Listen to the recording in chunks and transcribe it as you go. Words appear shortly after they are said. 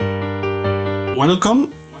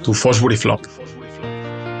Welcome to Fosbury Flop,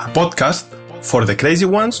 a podcast for the crazy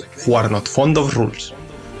ones who are not fond of rules.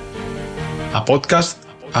 A podcast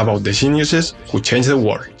about the geniuses who change the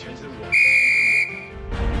world.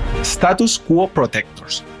 Status quo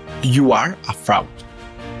protectors. You are a fraud.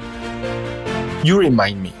 You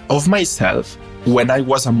remind me of myself when I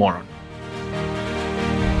was a moron.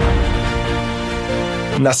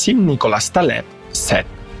 Nassim Nicholas Taleb said,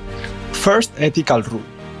 "First ethical rule,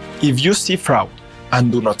 if you see fraud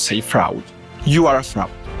and do not say fraud, you are a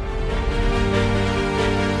fraud."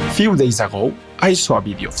 Few days ago, I saw a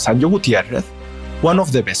video of Sanjo Gutiérrez, one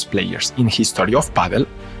of the best players in history of paddle,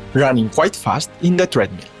 running quite fast in the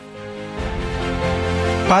treadmill.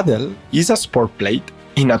 Paddle is a sport played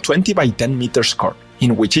in a 20 by 10 meters court,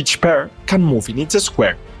 in which each pair can move in its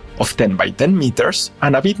square of 10 by 10 meters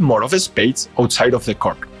and a bit more of space outside of the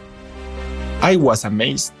court. I was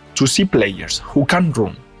amazed to see players who can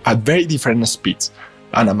run at very different speeds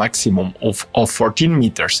and a maximum of 14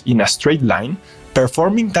 meters in a straight line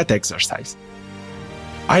performing that exercise.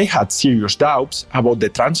 I had serious doubts about the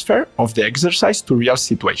transfer of the exercise to real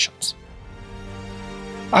situations.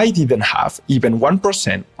 I didn't have even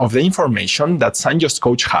 1% of the information that Sanjo's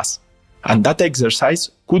coach has, and that exercise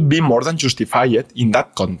could be more than justified in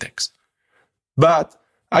that context. But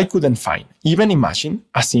I couldn't find, even imagine,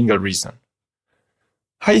 a single reason.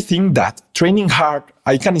 I think that training hard,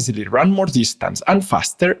 I can easily run more distance and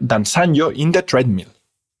faster than Sanjo in the treadmill.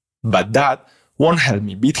 But that won't help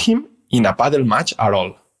me beat him in a paddle match at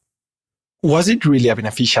all. Was it really a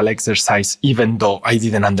beneficial exercise even though I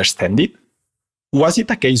didn't understand it? Was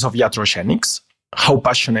it a case of iatrogenics? How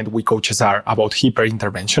passionate we coaches are about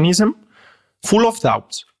hyperinterventionism? Full of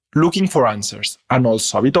doubts, looking for answers, and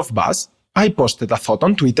also a bit of buzz, I posted a thought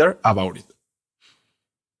on Twitter about it.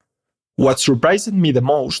 What surprised me the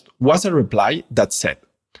most was a reply that said,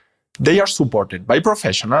 they are supported by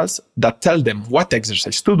professionals that tell them what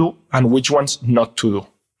exercise to do and which ones not to do.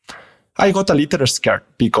 I got a little scared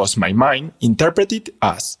because my mind interpreted it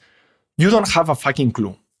as, you don't have a fucking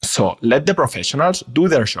clue, so let the professionals do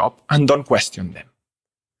their job and don't question them.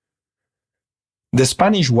 The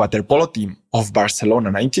Spanish water polo team of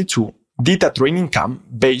Barcelona 92 did a training camp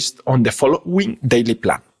based on the following daily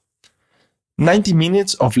plan. 90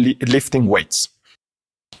 minutes of lifting weights,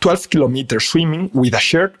 12 kilometers swimming with a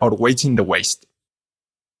shirt or weights in the waist,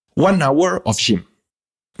 1 hour of gym,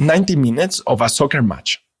 90 minutes of a soccer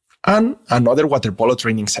match, and another water polo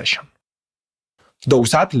training session.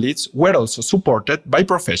 Those athletes were also supported by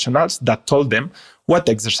professionals that told them what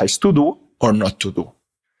exercise to do or not to do,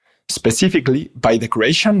 specifically by the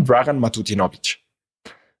Croatian Dragan Matutinovic.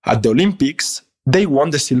 At the Olympics, they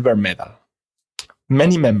won the silver medal.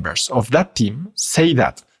 Many members of that team say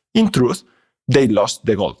that, in truth, they lost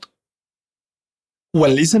the gold.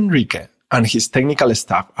 When Luis Enrique and his technical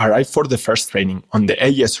staff arrived for the first training on the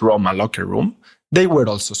AS Roma locker room, they were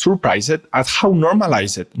also surprised at how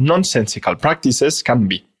normalized nonsensical practices can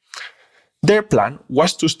be. Their plan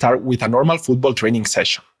was to start with a normal football training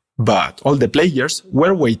session, but all the players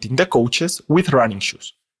were waiting the coaches with running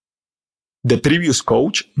shoes. The previous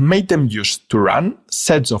coach made them use to run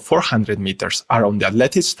sets of 400 meters around the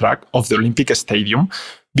athletics track of the Olympic Stadium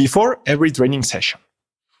before every training session.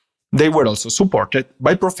 They were also supported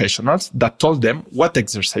by professionals that told them what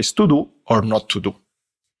exercise to do or not to do.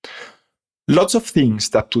 Lots of things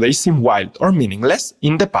that today seem wild or meaningless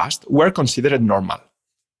in the past were considered normal.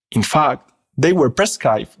 In fact, they were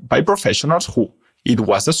prescribed by professionals who, it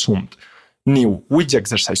was assumed, knew which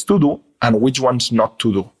exercise to do and which ones not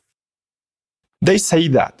to do. They say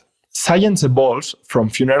that science evolves from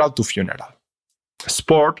funeral to funeral.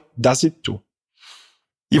 Sport does it too.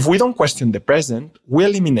 If we don't question the present, we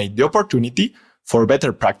eliminate the opportunity for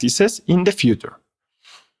better practices in the future.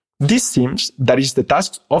 This seems that is the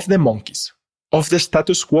task of the monkeys, of the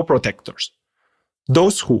status quo protectors.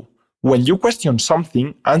 Those who, when you question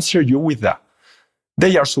something, answer you with that.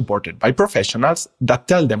 They are supported by professionals that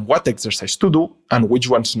tell them what exercise to do and which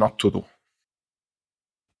ones not to do.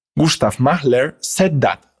 Gustav Mahler said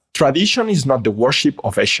that tradition is not the worship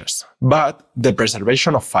of ashes, but the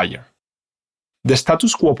preservation of fire. The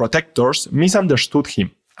status quo protectors misunderstood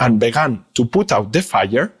him and began to put out the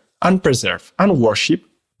fire and preserve and worship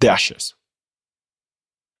the ashes.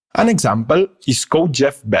 An example is coach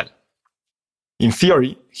Jeff Bell. In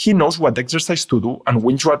theory, he knows what exercise to do and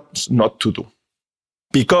which ones not to do,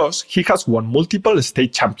 because he has won multiple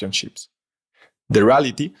state championships. The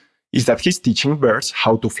reality is that he's teaching birds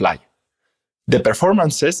how to fly. The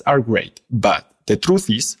performances are great, but the truth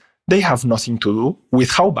is they have nothing to do with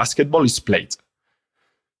how basketball is played.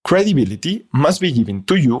 Credibility must be given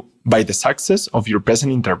to you by the success of your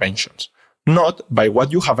present interventions, not by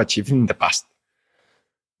what you have achieved in the past.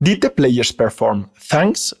 Did the players perform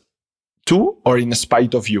thanks to or in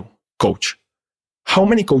spite of you, coach? How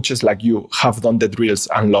many coaches like you have done the drills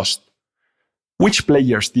and lost? Which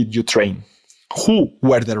players did you train? Who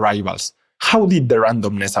were the rivals? How did the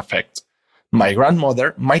randomness affect? My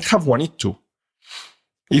grandmother might have won it too.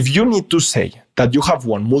 If you need to say that you have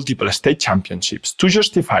won multiple state championships to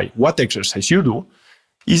justify what exercise you do,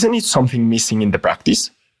 isn't it something missing in the practice?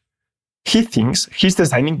 He thinks he's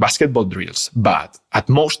designing basketball drills, but at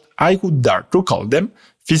most I would dare to call them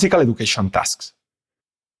physical education tasks.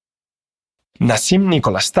 Nassim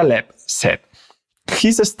Nicholas Taleb said,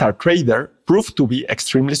 his star trader proved to be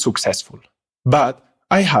extremely successful, but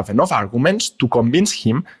I have enough arguments to convince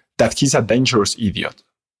him that he's a dangerous idiot.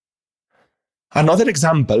 Another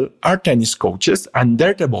example are tennis coaches and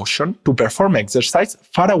their devotion to perform exercise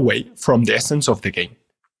far away from the essence of the game.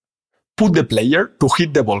 Put the player to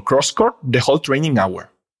hit the ball cross-court the whole training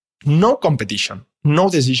hour. No competition, no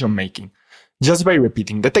decision-making, just by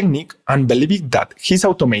repeating the technique and believing that he's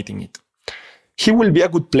automating it. He will be a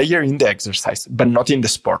good player in the exercise, but not in the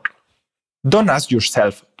sport. Don't ask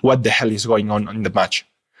yourself what the hell is going on in the match.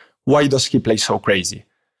 Why does he play so crazy?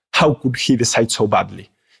 How could he decide so badly?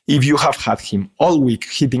 If you have had him all week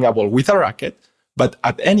hitting a ball with a racket, but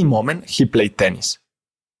at any moment he played tennis.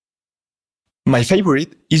 My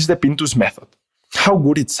favorite is the Pintus method. How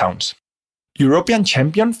good it sounds. European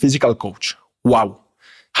champion physical coach. Wow.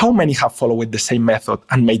 How many have followed the same method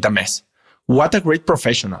and made a mess? What a great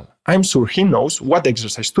professional. I'm sure he knows what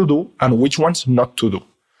exercise to do and which ones not to do.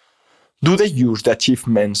 Do they use the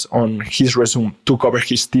achievements on his resume to cover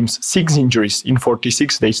his team's 6 injuries in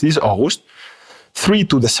 46 days this August? 3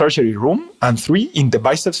 to the surgery room and 3 in the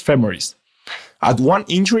biceps femoris. At 1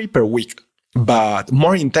 injury per week. But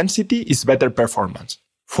more intensity is better performance,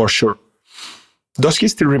 for sure. Does he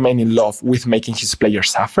still remain in love with making his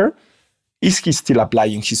players suffer? Is he still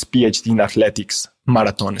applying his PhD in athletics,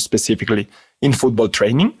 marathon specifically, in football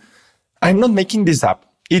training? I'm not making this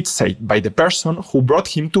up. It's said by the person who brought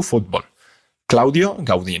him to football, Claudio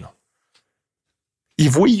Gaudino.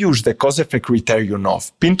 If we use the cause-effect criterion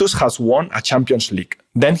of Pintus has won a Champions League,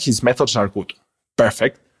 then his methods are good.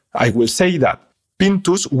 Perfect. I will say that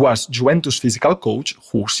Pintus was Juventus' physical coach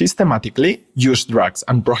who systematically used drugs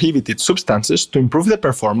and prohibited substances to improve the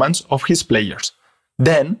performance of his players.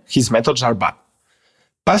 Then, his methods are bad.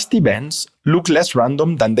 Past events look less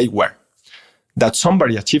random than they were. That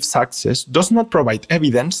somebody achieved success does not provide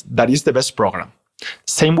evidence that is the best program.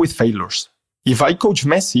 Same with failures. If I coach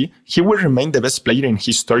Messi, he will remain the best player in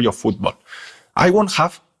history of football. I won't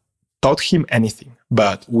have taught him anything,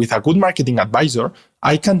 but with a good marketing advisor,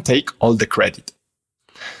 I can take all the credit.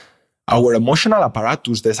 Our emotional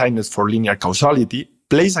apparatus designed for linear causality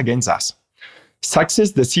plays against us.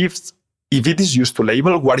 Success deceives if it is used to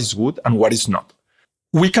label what is good and what is not.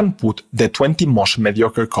 We can put the 20 most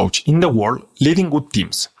mediocre coach in the world leading good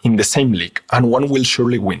teams in the same league, and one will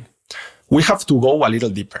surely win. We have to go a little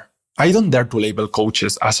deeper. I don't dare to label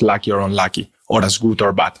coaches as lucky or unlucky, or as good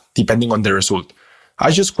or bad, depending on the result.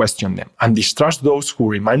 I just question them and distrust those who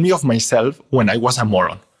remind me of myself when I was a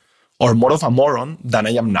moron, or more of a moron than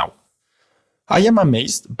I am now. I am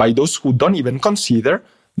amazed by those who don't even consider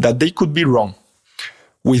that they could be wrong,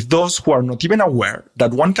 with those who are not even aware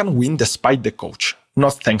that one can win despite the coach,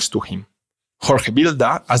 not thanks to him. Jorge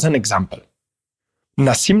Vilda as an example.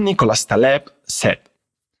 Nassim Nicholas Taleb said,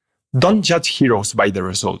 "Don't judge heroes by the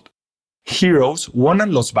result. Heroes won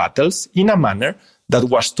and lost battles in a manner that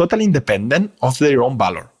was totally independent of their own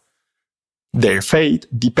valor. Their fate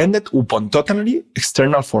depended upon totally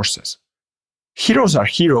external forces. Heroes are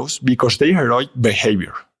heroes because they heroic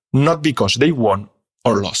behavior, not because they won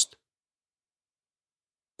or lost."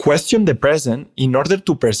 Question the present in order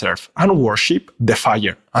to preserve and worship the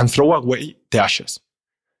fire and throw away the ashes.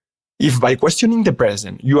 If by questioning the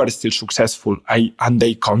present you are still successful and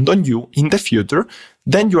they count on you in the future,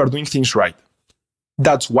 then you are doing things right.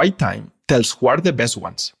 That's why time tells who are the best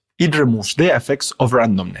ones. It removes the effects of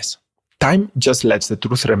randomness. Time just lets the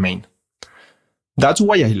truth remain. That's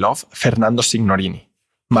why I love Fernando Signorini,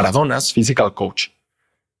 Maradona's physical coach.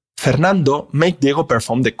 Fernando made Diego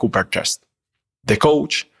perform the Cooper test. The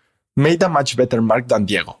coach made a much better mark than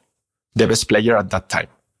Diego, the best player at that time.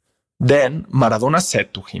 Then Maradona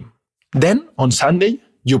said to him, "Then on Sunday,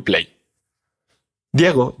 you play."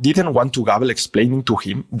 Diego didn't want to gabble explaining to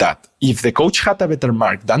him that if the coach had a better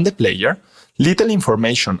mark than the player, little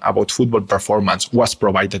information about football performance was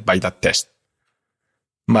provided by that test.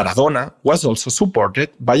 Maradona was also supported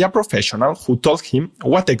by a professional who told him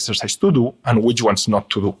what exercise to do and which ones not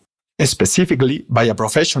to do. Specifically by a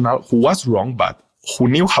professional who was wrong but who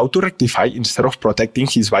knew how to rectify instead of protecting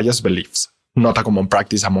his biased beliefs, not a common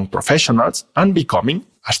practice among professionals, and becoming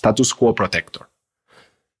a status quo protector.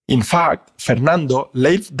 In fact, Fernando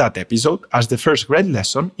labeled that episode as the first great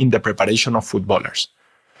lesson in the preparation of footballers.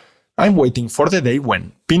 I'm waiting for the day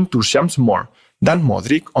when Pintus jumps more than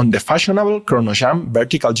Modric on the fashionable ChronoJump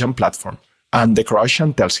vertical jump platform, and the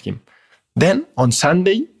Croatian tells him, "Then, on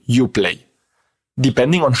Sunday, you play.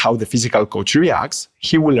 Depending on how the physical coach reacts,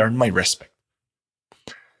 he will earn my respect."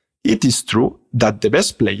 It is true that the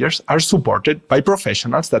best players are supported by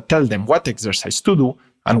professionals that tell them what exercise to do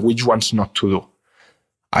and which ones not to do.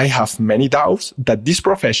 I have many doubts that these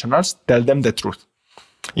professionals tell them the truth.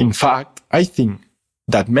 In fact, I think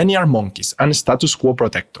that many are monkeys and status quo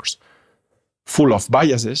protectors. Full of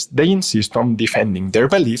biases, they insist on defending their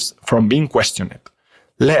beliefs from being questioned,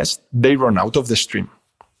 lest they run out of the stream.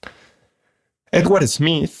 Edward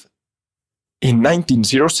Smith, in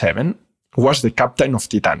 1907, was the captain of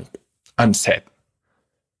Titanic, and said,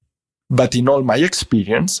 "But in all my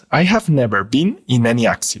experience, I have never been in any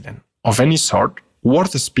accident, of any sort,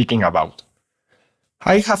 worth speaking about.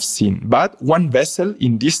 I have seen but one vessel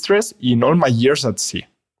in distress in all my years at sea.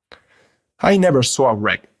 I never saw a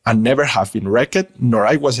wreck, and never have been wrecked, nor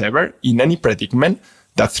I was ever in any predicament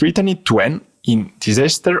that threatened to end in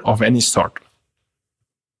disaster of any sort."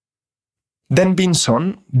 Then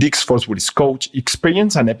Vinson, Dick Fosbury's coach,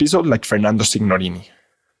 experienced an episode like Fernando Signorini.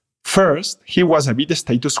 First, he was a bit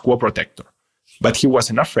status quo protector, but he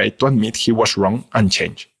wasn't afraid to admit he was wrong and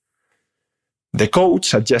change. The coach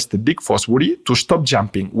suggested Dick Fosbury to stop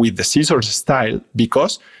jumping with the scissors style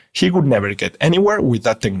because he could never get anywhere with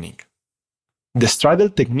that technique. The straddle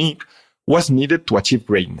technique was needed to achieve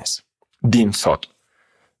greatness, Dean thought.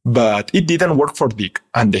 But it didn't work for Dick,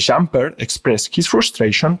 and the jumper expressed his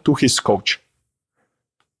frustration to his coach.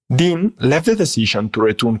 Dean left the decision to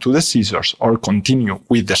return to the scissors or continue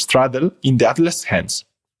with the straddle in the athlete's hands.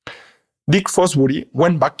 Dick Fosbury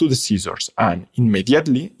went back to the scissors and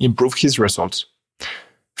immediately improved his results.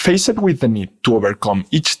 Faced with the need to overcome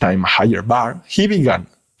each time a higher bar, he began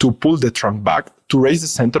to pull the trunk back to raise the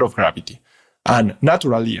center of gravity, and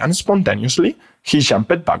naturally and spontaneously, he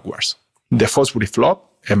jumped backwards. The Fosbury flop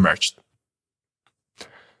emerged.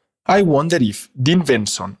 I wonder if Dean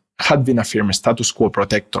Vinson had been a firm status quo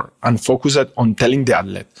protector and focused on telling the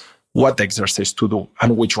athlete what exercise to do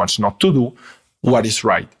and which ones not to do, what is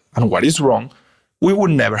right and what is wrong, we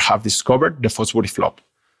would never have discovered the Fosbury flop.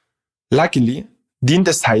 Luckily, Dean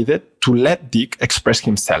decided to let Dick express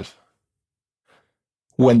himself.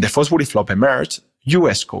 When the Fosbury flop emerged,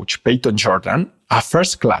 US coach Peyton Jordan, a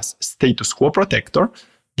first-class status quo protector,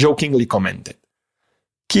 jokingly commented,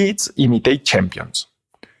 "Kids imitate champions.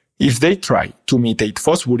 If they try to imitate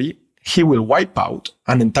Fosbury, he will wipe out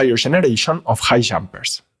an entire generation of high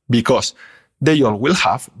jumpers, because they all will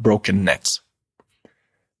have broken nets."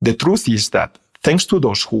 The truth is that, thanks to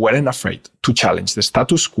those who weren't afraid to challenge the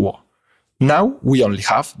status quo, now we only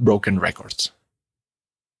have broken records.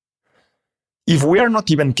 If we are not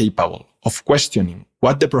even capable of questioning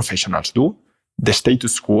what the professionals do, the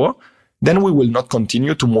status quo, then we will not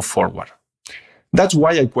continue to move forward. That's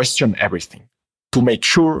why I question everything, to make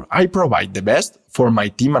sure I provide the best for my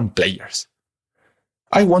team and players.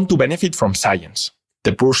 I want to benefit from science,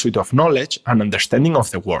 the pursuit of knowledge and understanding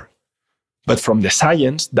of the world, but from the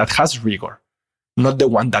science that has rigor, not the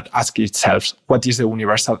one that asks itself what is the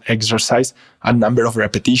universal exercise and number of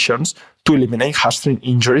repetitions to eliminate hamstring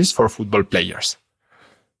injuries for football players.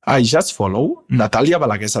 I just follow Natalia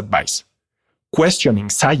Balaguer's advice. Questioning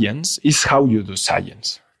science is how you do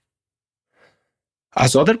science.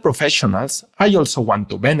 As other professionals, I also want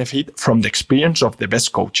to benefit from the experience of the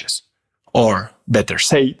best coaches, or, better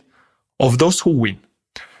said, of those who win.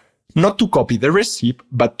 Not to copy the recipe,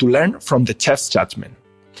 but to learn from the chef's judgment.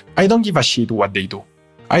 I don't give a shit what they do.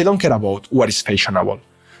 I don't care about what is fashionable.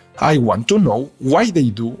 I want to know why they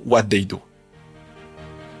do what they do.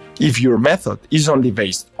 If your method is only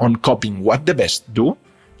based on copying what the best do,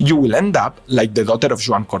 you will end up like the daughter of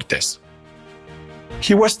Joan Cortés.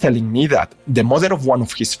 He was telling me that the mother of one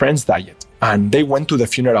of his friends died, and they went to the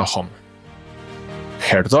funeral home.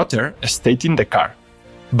 Her daughter stayed in the car,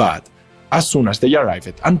 but as soon as they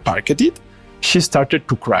arrived and parked it, she started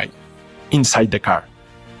to cry inside the car.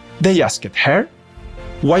 They asked her,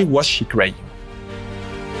 why was she crying?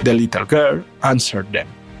 The little girl answered them,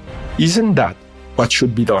 "Isn't that what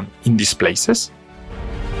should be done in these places?"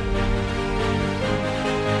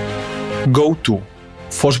 Go to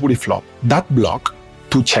fosburyflop.blog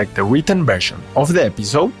to check the written version of the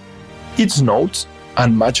episode, its notes,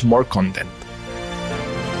 and much more content.